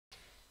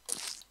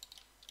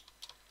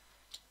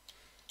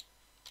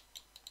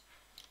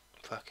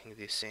fucking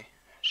DC.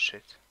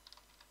 Shit.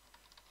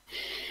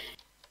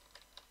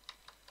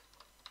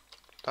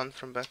 Turn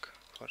from back.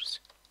 Force.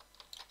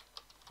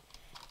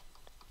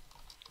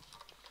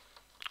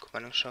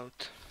 Commanding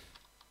shout.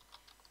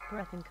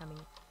 Breath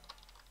incoming.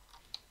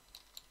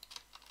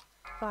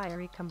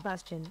 Fiery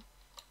combustion.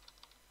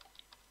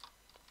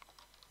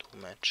 Too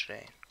much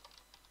rain.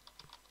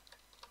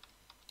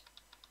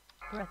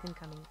 Breath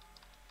incoming.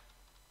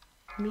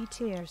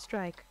 Meteor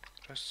strike.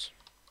 Cross.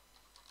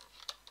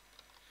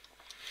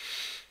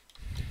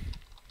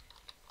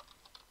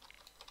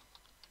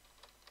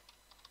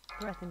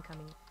 Breath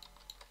incoming.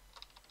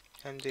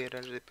 MD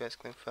range DPS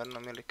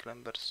Inferno melee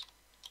climbers.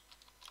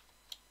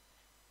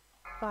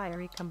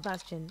 Fiery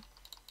combustion.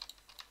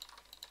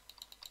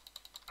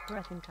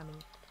 Breath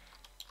incoming.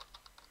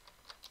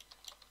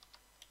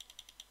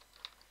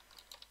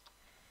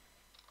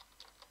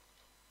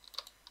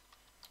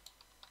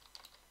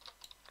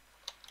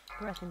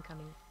 Breath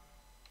incoming.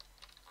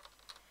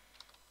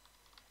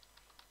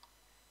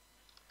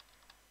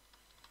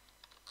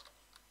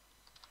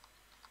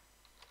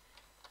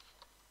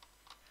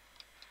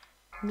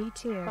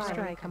 Meteor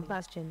strike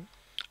combustion.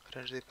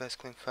 Range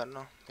DPS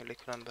Inferno melee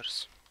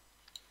climbers.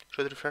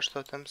 Should refresh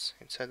totems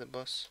inside the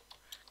boss.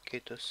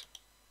 Kitos.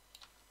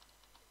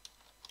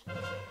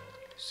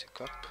 Sick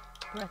up.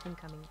 Breath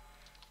incoming.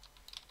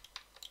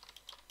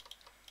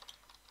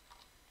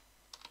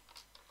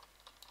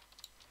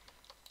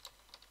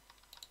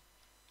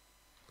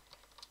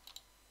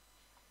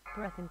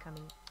 Breath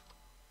incoming.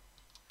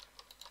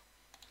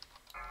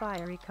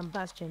 Fiery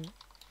combustion.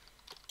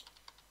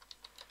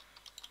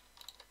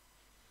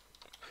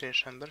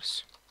 Finish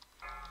embers.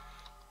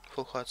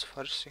 Full hearts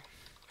Farsi.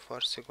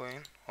 Farsi go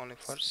in. Only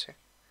Farsi.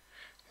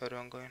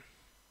 Everyone go in.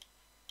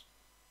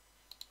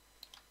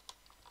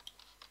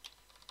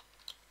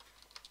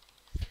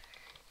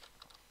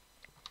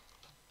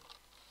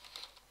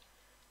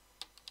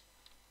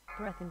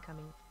 Breath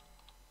incoming.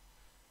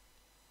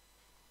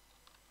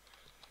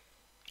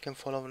 You can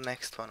follow the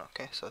next one,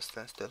 okay? So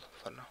stand still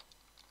for now.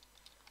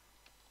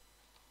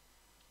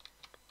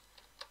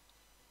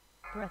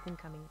 Breath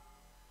incoming.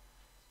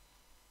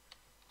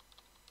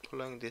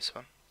 Following this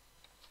one.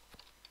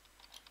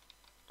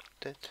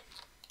 Dead.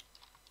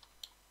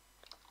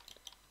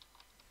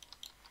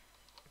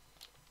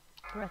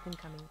 Breath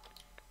incoming.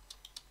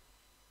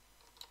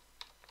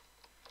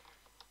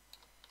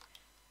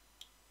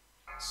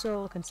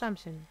 Soul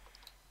consumption.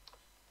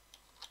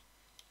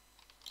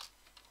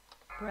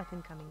 Breath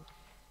incoming.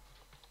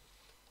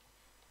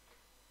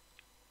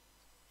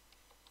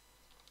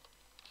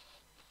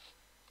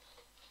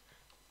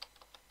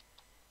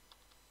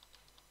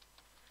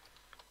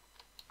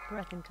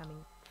 Breath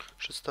incoming.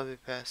 Should stop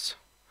VPS.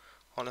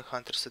 Only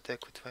hunters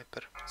attack with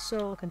Viper.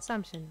 Soul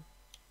consumption.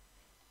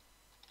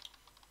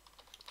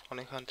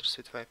 Only hunters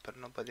with Viper,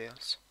 nobody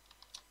else.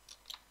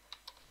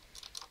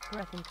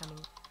 Breath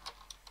incoming.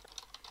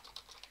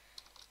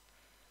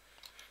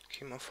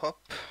 Him of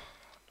Hope.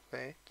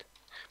 Wait.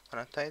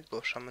 Mana tight,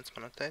 both shamans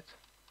mana tight.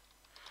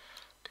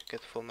 Okay,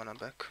 get full mana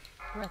back.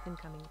 Breath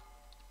incoming.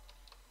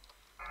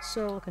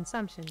 Soul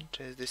consumption.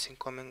 Chase this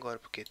incoming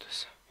orb,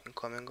 Kitos.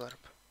 Incoming orb.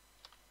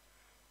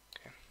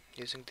 Okay,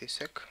 using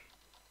D-Sec.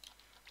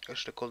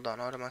 Actually cooldown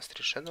aura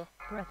mastery shadow.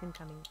 Breath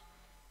incoming.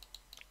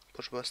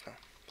 Push boss now.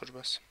 Push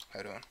boss.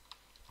 Everyone.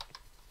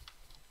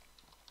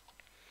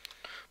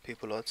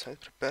 People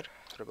outside, prepare.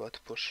 We're about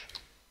to push.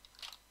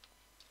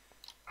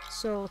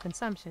 Soul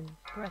consumption.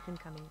 Breath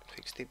incoming.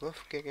 Fix debuff,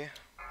 GG.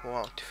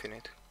 Wow,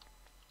 infinite.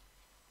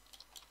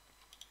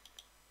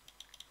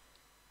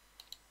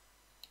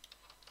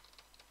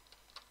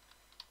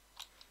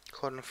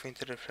 Horn of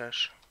Winter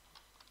refresh.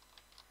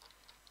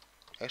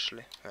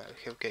 Actually, we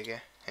have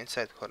GG.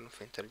 Inside Horn of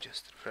Winter,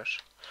 just refresh.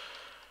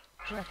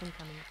 Breath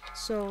incoming.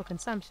 Soul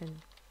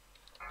consumption.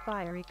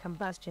 Fiery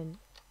combustion.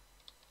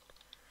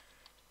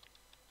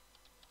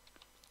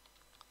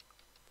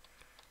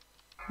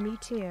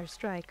 Meteor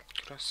strike.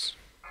 Cross.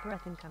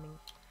 Breath incoming.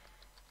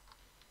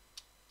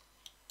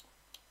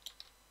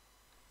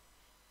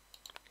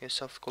 Use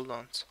soft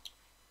cooldowns.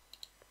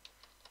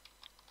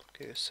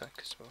 Okay, you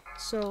suck as well.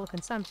 Soul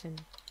consumption.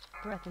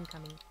 Breath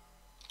incoming.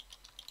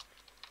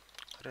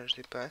 Range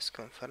DPS,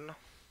 go Inferno.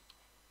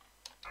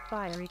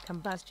 Fiery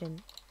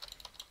combustion.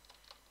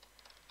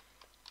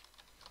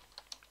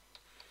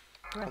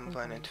 Breath Combine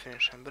incoming. and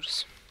finish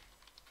embers.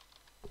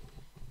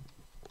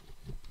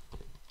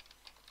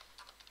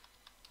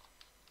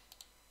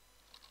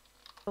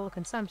 Soul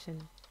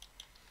consumption.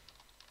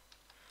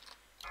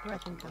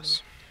 Breath incoming.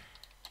 Boss.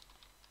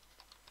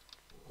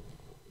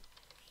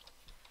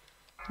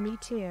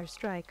 Meteor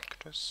strike.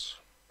 Cross.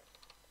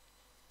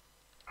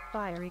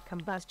 Fiery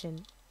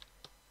combustion.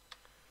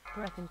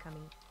 Breath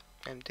incoming.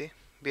 Empty.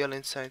 BL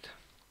inside.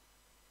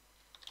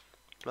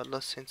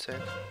 Bloodlust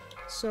inside.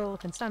 Soul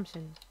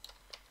consumption.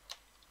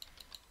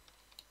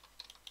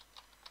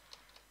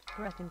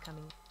 Breath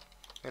incoming.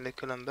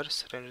 Molecular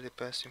embers, range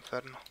DPS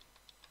Inferno.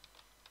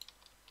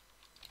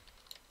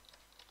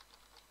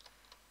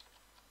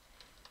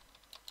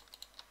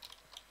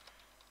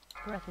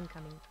 Breath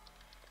incoming.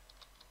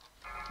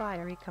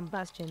 Fiery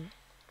combustion.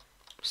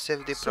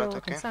 Save the prot, Soul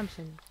okay?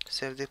 consumption.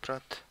 Save the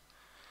prot.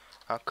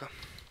 Okay.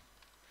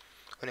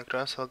 When you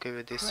cross, I'll give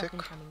you this Breath sec.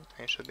 incoming.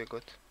 It should be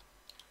good.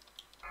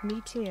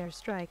 Meteor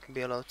strike.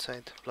 BL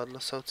outside.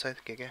 Bloodless outside.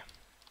 GG.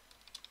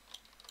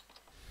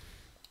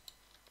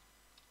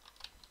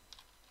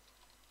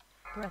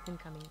 Breath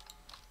incoming.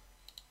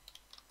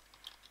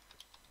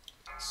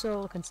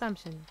 Soul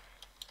consumption.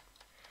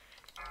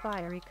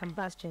 Fiery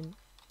combustion.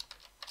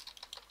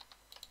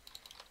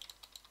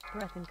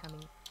 Breath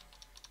incoming.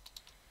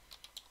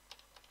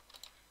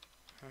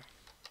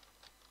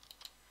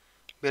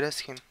 Beres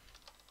him.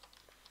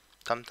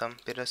 Tam.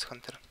 Beres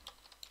hunter.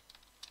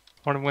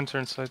 One winter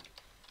inside.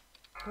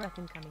 Breath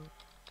incoming.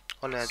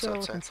 Only heads Soul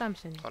outside.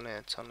 consumption. Only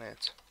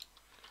heads.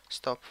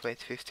 Stop. Wait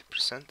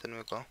 50% and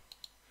we go.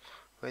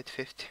 Wait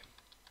 50.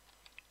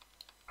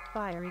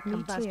 Fiery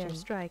combustion. Meteor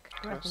strike.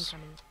 Breath Cross.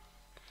 incoming.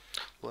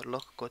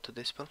 Warlock, go to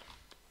dispel.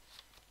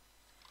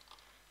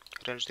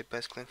 Range the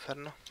Pescal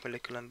Inferno.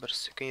 Molecular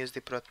embers. You can use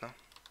the prot now.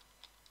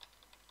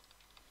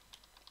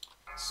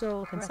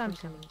 Soul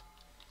consumption.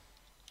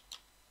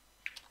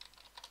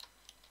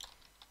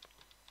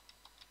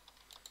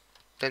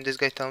 Then this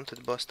guy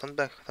taunted boss. Don't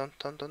back.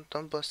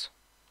 Don't boss.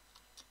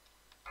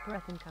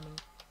 Breath incoming.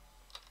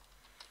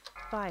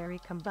 Fiery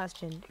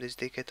combustion. This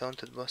DK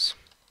taunted boss.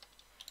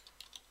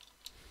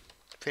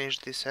 Finish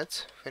these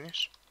sets.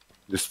 Finish.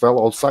 This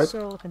fell outside.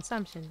 Soul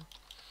consumption.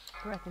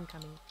 Breath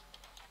incoming.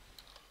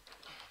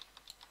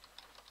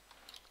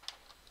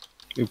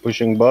 You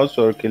pushing boss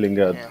or killing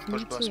God? Yeah,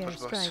 push boss. Meteor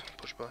strike.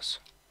 Push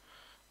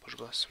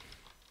boss.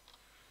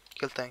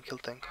 Kill tank.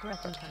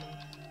 Breath incoming.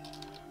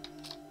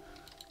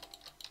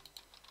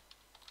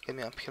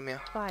 Heal me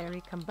up.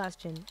 Fiery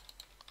combustion.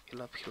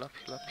 Heal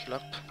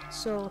up.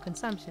 Soul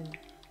consumption.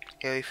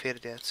 Heavy fear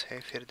deaths.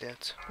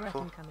 Breath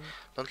Full. incoming.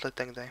 Don't let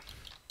tank die.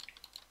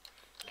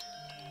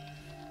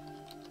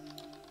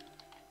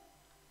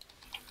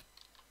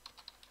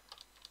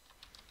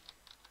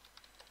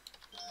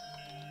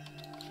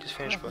 Just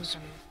finish Breath boss.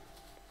 incoming.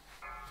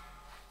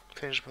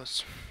 Finish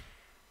boss.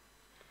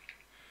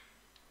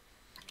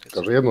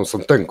 Kaže, jednom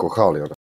sam tanko halio.